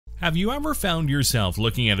Have you ever found yourself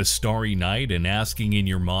looking at a starry night and asking in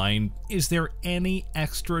your mind, is there any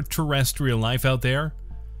extraterrestrial life out there?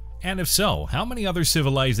 And if so, how many other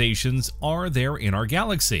civilizations are there in our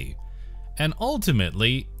galaxy? And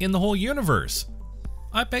ultimately, in the whole universe?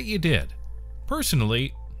 I bet you did.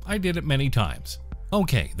 Personally, I did it many times.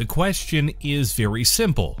 Okay, the question is very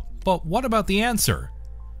simple, but what about the answer?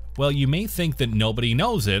 Well, you may think that nobody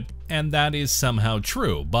knows it, and that is somehow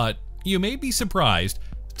true, but you may be surprised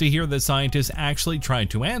to hear that scientists actually tried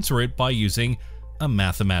to answer it by using a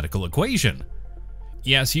mathematical equation.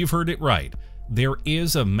 Yes, you've heard it right. There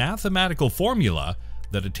is a mathematical formula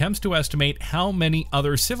that attempts to estimate how many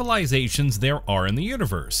other civilizations there are in the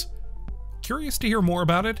universe. Curious to hear more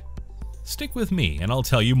about it? Stick with me and I'll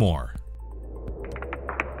tell you more.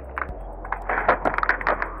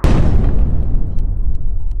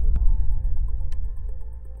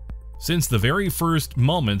 Since the very first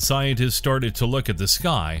moment scientists started to look at the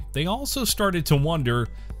sky, they also started to wonder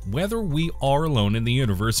whether we are alone in the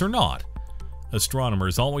universe or not.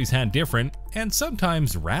 Astronomers always had different, and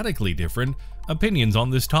sometimes radically different, opinions on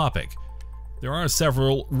this topic. There are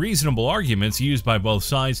several reasonable arguments used by both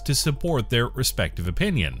sides to support their respective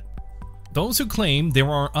opinion. Those who claim there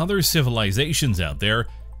are other civilizations out there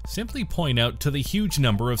simply point out to the huge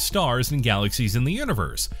number of stars and galaxies in the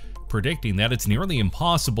universe, predicting that it's nearly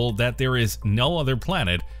impossible that there is no other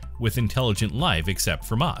planet with intelligent life except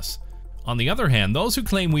from us. On the other hand, those who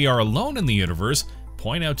claim we are alone in the universe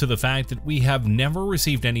point out to the fact that we have never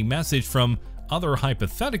received any message from other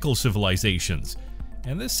hypothetical civilizations,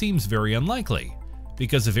 and this seems very unlikely,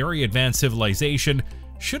 because a very advanced civilization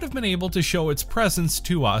should have been able to show its presence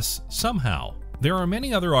to us somehow. There are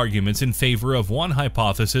many other arguments in favor of one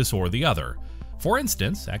hypothesis or the other. For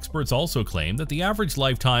instance, experts also claim that the average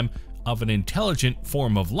lifetime of an intelligent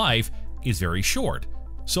form of life is very short.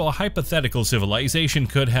 So a hypothetical civilization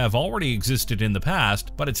could have already existed in the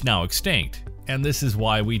past, but it's now extinct, and this is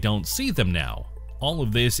why we don't see them now. All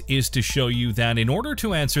of this is to show you that in order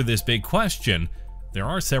to answer this big question, there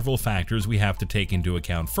are several factors we have to take into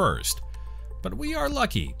account first. But we are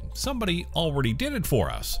lucky, somebody already did it for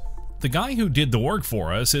us. The guy who did the work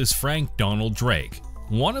for us is Frank Donald Drake,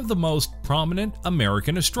 one of the most prominent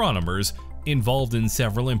American astronomers involved in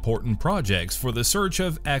several important projects for the search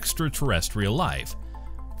of extraterrestrial life.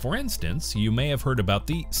 For instance, you may have heard about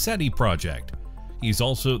the SETI project. He's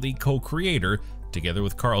also the co-creator, together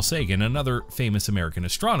with Carl Sagan, another famous American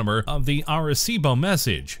astronomer, of the Arecibo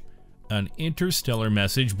message, an interstellar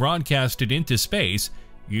message broadcasted into space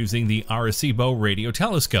using the Arecibo radio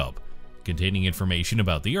telescope, containing information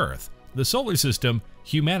about the Earth, the solar system,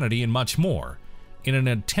 humanity, and much more, in an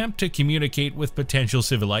attempt to communicate with potential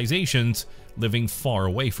civilizations living far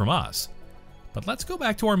away from us. But let's go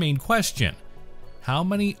back to our main question. How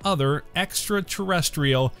many other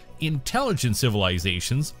extraterrestrial intelligent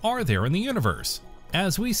civilizations are there in the universe?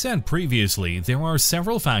 As we said previously, there are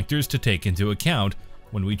several factors to take into account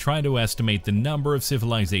when we try to estimate the number of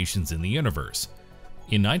civilizations in the universe.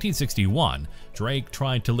 In 1961, Drake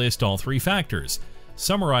tried to list all three factors,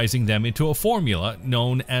 summarizing them into a formula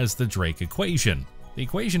known as the Drake equation. The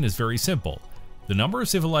equation is very simple. The number of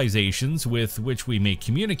civilizations with which we may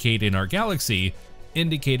communicate in our galaxy,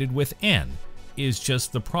 indicated with n, is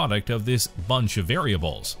just the product of this bunch of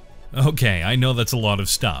variables. Okay, I know that's a lot of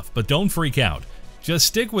stuff, but don't freak out. Just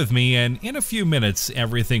stick with me and in a few minutes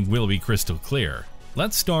everything will be crystal clear.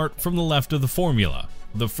 Let's start from the left of the formula.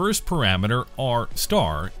 The first parameter, r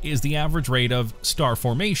star, is the average rate of star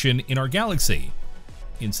formation in our galaxy.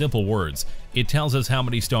 In simple words, it tells us how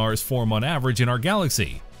many stars form on average in our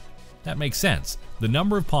galaxy. That makes sense. The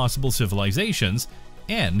number of possible civilizations,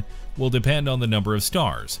 n, will depend on the number of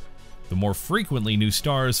stars. The more frequently new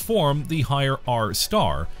stars form, the higher r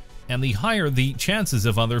star, and the higher the chances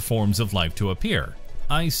of other forms of life to appear.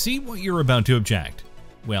 I see what you're about to object.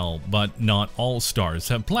 Well, but not all stars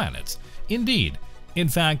have planets. Indeed. In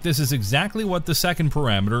fact, this is exactly what the second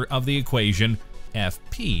parameter of the equation,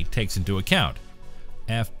 Fp, takes into account.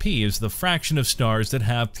 Fp is the fraction of stars that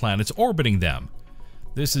have planets orbiting them.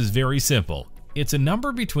 This is very simple. It's a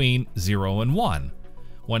number between 0 and 1.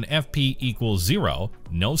 When Fp equals 0,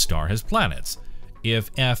 no star has planets.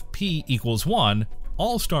 If Fp equals 1,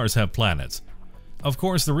 all stars have planets. Of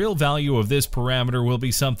course, the real value of this parameter will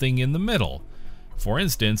be something in the middle. For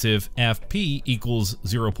instance, if Fp equals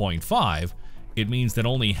 0.5, it means that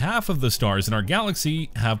only half of the stars in our galaxy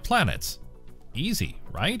have planets. Easy,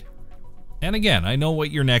 right? And again, I know what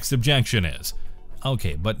your next objection is.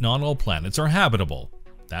 Okay, but not all planets are habitable.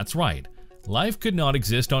 That's right. Life could not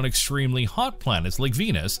exist on extremely hot planets like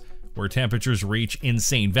Venus, where temperatures reach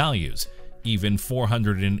insane values, even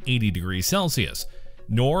 480 degrees Celsius.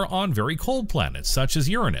 nor on very cold planets such as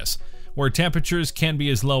Uranus, where temperatures can be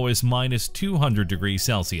as low as -200 degrees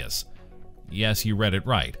Celsius. Yes, you read it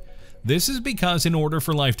right. This is because in order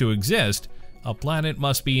for life to exist, a planet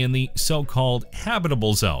must be in the so-called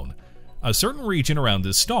habitable zone, a certain region around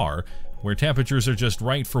this star where temperatures are just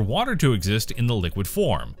right for water to exist in the liquid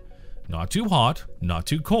form. Not too hot, not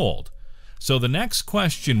too cold. So the next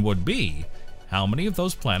question would be, how many of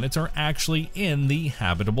those planets are actually in the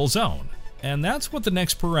habitable zone? And that's what the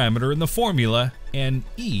next parameter in the formula,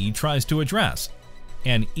 NE, tries to address.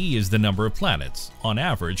 NE is the number of planets, on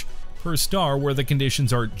average, per star where the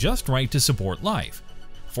conditions are just right to support life.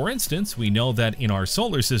 For instance, we know that in our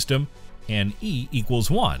solar system, NE equals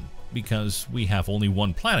 1, because we have only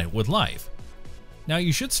one planet with life. Now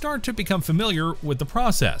you should start to become familiar with the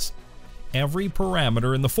process. Every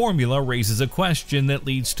parameter in the formula raises a question that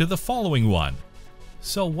leads to the following one.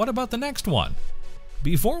 So what about the next one?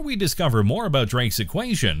 Before we discover more about Drake's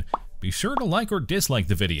equation, be sure to like or dislike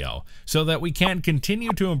the video so that we can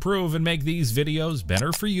continue to improve and make these videos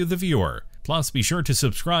better for you, the viewer. Plus, be sure to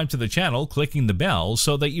subscribe to the channel clicking the bell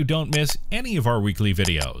so that you don't miss any of our weekly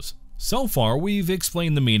videos. So far, we've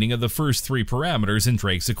explained the meaning of the first three parameters in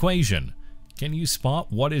Drake's equation. Can you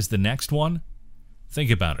spot what is the next one? Think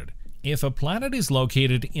about it. If a planet is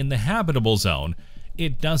located in the habitable zone,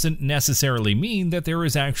 it doesn't necessarily mean that there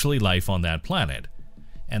is actually life on that planet.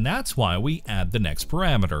 And that's why we add the next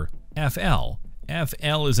parameter, FL.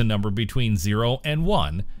 FL is a number between 0 and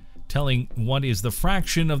 1, telling what is the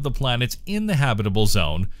fraction of the planets in the habitable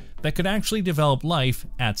zone that could actually develop life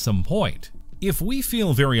at some point. If we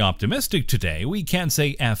feel very optimistic today, we can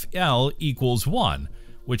say FL equals 1,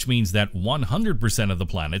 which means that 100% of the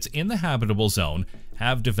planets in the habitable zone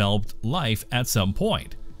have developed life at some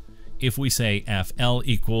point. If we say FL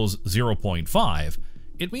equals 0.5,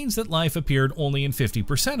 it means that life appeared only in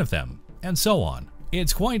 50% of them, and so on.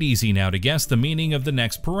 It's quite easy now to guess the meaning of the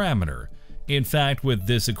next parameter. In fact, with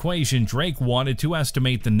this equation, Drake wanted to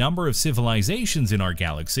estimate the number of civilizations in our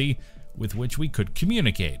galaxy with which we could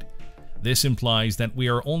communicate. This implies that we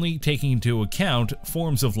are only taking into account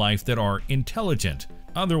forms of life that are intelligent.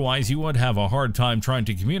 Otherwise, you would have a hard time trying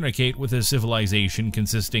to communicate with a civilization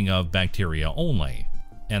consisting of bacteria only.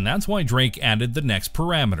 And that's why Drake added the next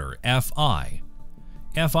parameter, Fi.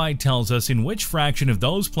 Fi tells us in which fraction of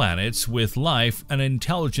those planets with life an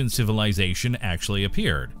intelligent civilization actually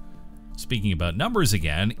appeared. Speaking about numbers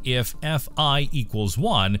again, if Fi equals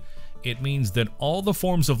 1, it means that all the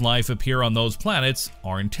forms of life appear on those planets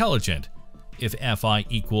are intelligent. If Fi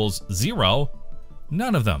equals 0,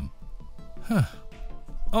 none of them.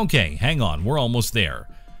 Okay, hang on, we're almost there.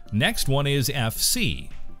 Next one is FC.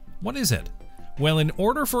 What is it? Well, in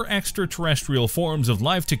order for extraterrestrial forms of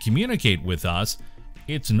life to communicate with us,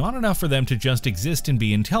 it's not enough for them to just exist and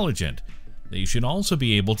be intelligent. They should also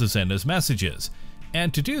be able to send us messages.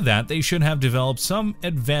 And to do that, they should have developed some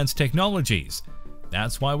advanced technologies.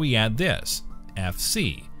 That's why we add this,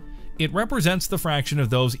 FC. It represents the fraction of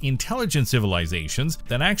those intelligent civilizations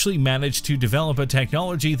that actually managed to develop a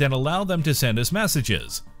technology that allowed them to send us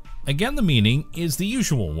messages. Again, the meaning is the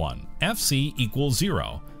usual one. FC equals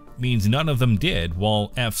 0 means none of them did, while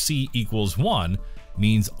FC equals 1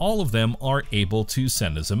 means all of them are able to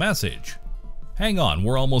send us a message. Hang on,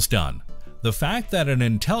 we're almost done. The fact that an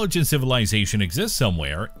intelligent civilization exists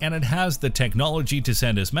somewhere and it has the technology to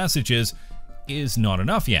send us messages is not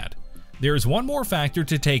enough yet. There's one more factor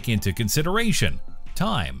to take into consideration: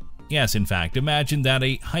 time. Yes, in fact, imagine that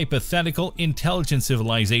a hypothetical intelligent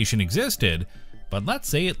civilization existed, but let's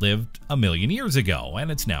say it lived 1,000,000 years ago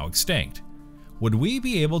and it's now extinct. Would we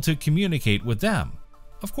be able to communicate with them?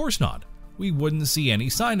 Of course not. We wouldn't see any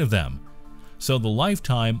sign of them. So the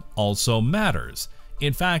lifetime also matters.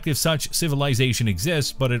 In fact, if such civilization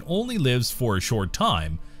exists but it only lives for a short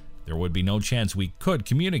time, there would be no chance we could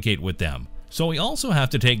communicate with them. So we also have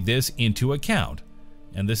to take this into account.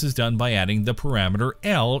 And this is done by adding the parameter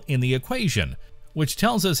L in the equation, which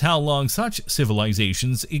tells us how long such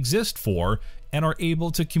civilizations exist for and are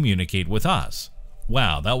able to communicate with us.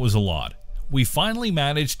 Wow, that was a lot. We finally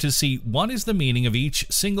managed to see what is the meaning of each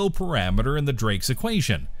single parameter in the Drake's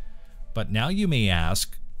equation. But now you may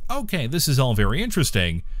ask, okay, this is all very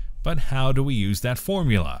interesting, but how do we use that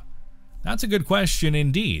formula? That's a good question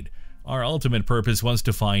indeed. Our ultimate purpose was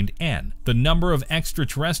to find N, the number of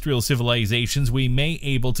extraterrestrial civilizations we may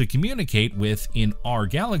able to communicate with in our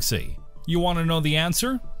galaxy. You want to know the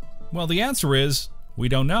answer? Well, the answer is, we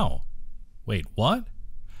don't know. Wait, what?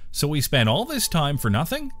 So we spent all this time for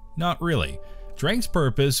nothing? Not really. Drake's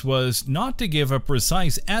purpose was not to give a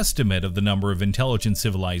precise estimate of the number of intelligent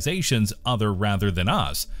civilizations other rather than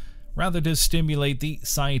us. rather to stimulate the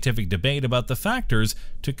scientific debate about the factors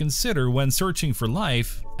to consider when searching for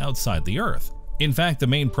life outside the Earth. In fact, the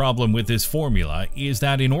main problem with this formula is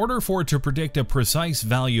that in order for it to predict a precise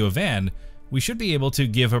value of n, we should be able to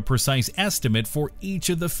give a precise estimate for each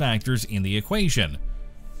of the factors in the equation,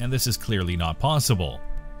 and this is clearly not possible.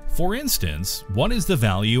 For instance, what is the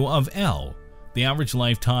value of L, the average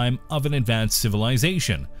lifetime of an advanced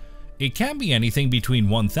civilization? It can be anything between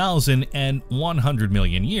 1,000 and 100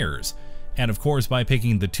 million years, and of course by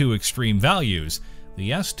picking the two extreme values,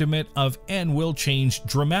 the estimate of n will change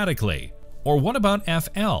dramatically. Or what about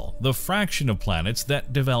FL, the fraction of planets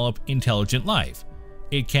that develop intelligent life?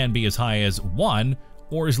 It can be as high as 1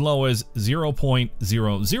 or as low as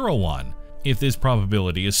 0.001 if this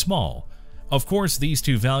probability is small. Of course, these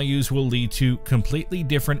two values will lead to completely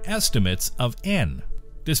different estimates of n.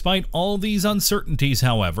 Despite all these uncertainties,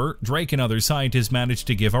 however, Drake and other scientists managed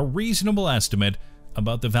to give a reasonable estimate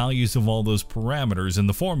about the values of all those parameters in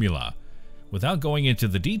the formula. Without going into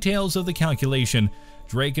the details of the calculation,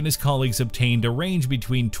 Drake and his colleagues obtained a range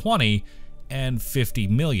between 20 and 50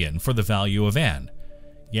 million for the value of n.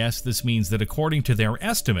 Yes, this means that according to their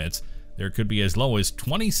estimates, there could be as low as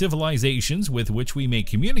 20 civilizations with which we may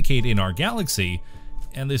communicate in our galaxy,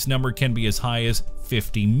 and this number can be as high as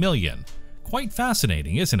 50 million. Quite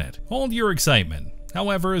fascinating, isn't it? Hold your excitement.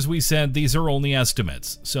 However, as we said, these are only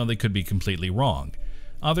estimates, so they could be completely wrong.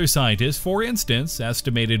 Other scientists, for instance,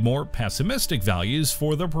 estimated more pessimistic values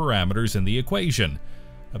for the parameters in the equation,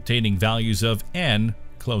 obtaining values of n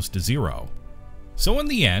close to 0. So in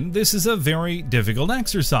the end, this is a very difficult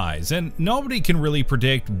exercise, and nobody can really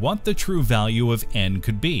predict what the true value of n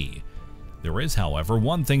could be. There is, however,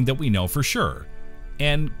 one thing that we know for sure.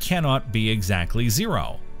 N cannot be exactly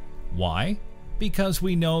 0. Why? Because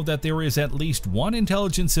we know that there is at least one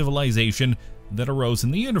intelligent civilization that arose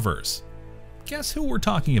in the universe. Guess who we're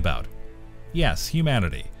talking about? Yes,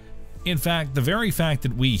 humanity. In fact, the very fact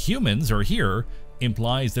that we humans are here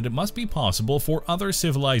implies that it must be possible for other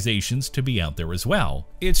civilizations to be out there as well.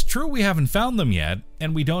 It's true we haven't found them yet,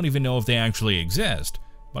 and we don't even know if they actually exist,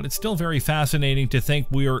 but it's still very fascinating to think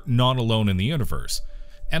we are not alone in the universe.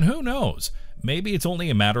 And who knows, maybe it's only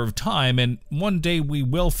a matter of time and one day we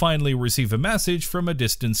will finally receive a message from a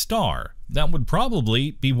distant star. That would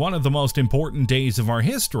probably be one of the most important days of our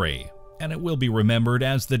history, and it will be remembered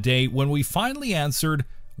as the day when we finally answered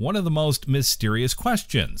one of the most mysterious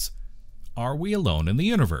questions. Are we alone in the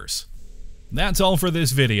universe? That's all for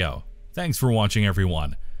this video. Thanks for watching,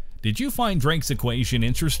 everyone. Did you find Drake's equation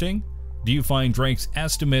interesting? Do you find Drake's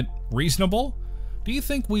estimate reasonable? Do you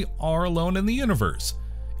think we are alone in the universe?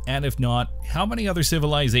 And if not, how many other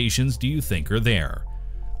civilizations do you think are there?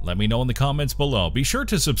 Let me know in the comments below. Be sure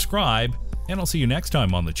to subscribe, and I'll see you next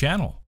time on the channel.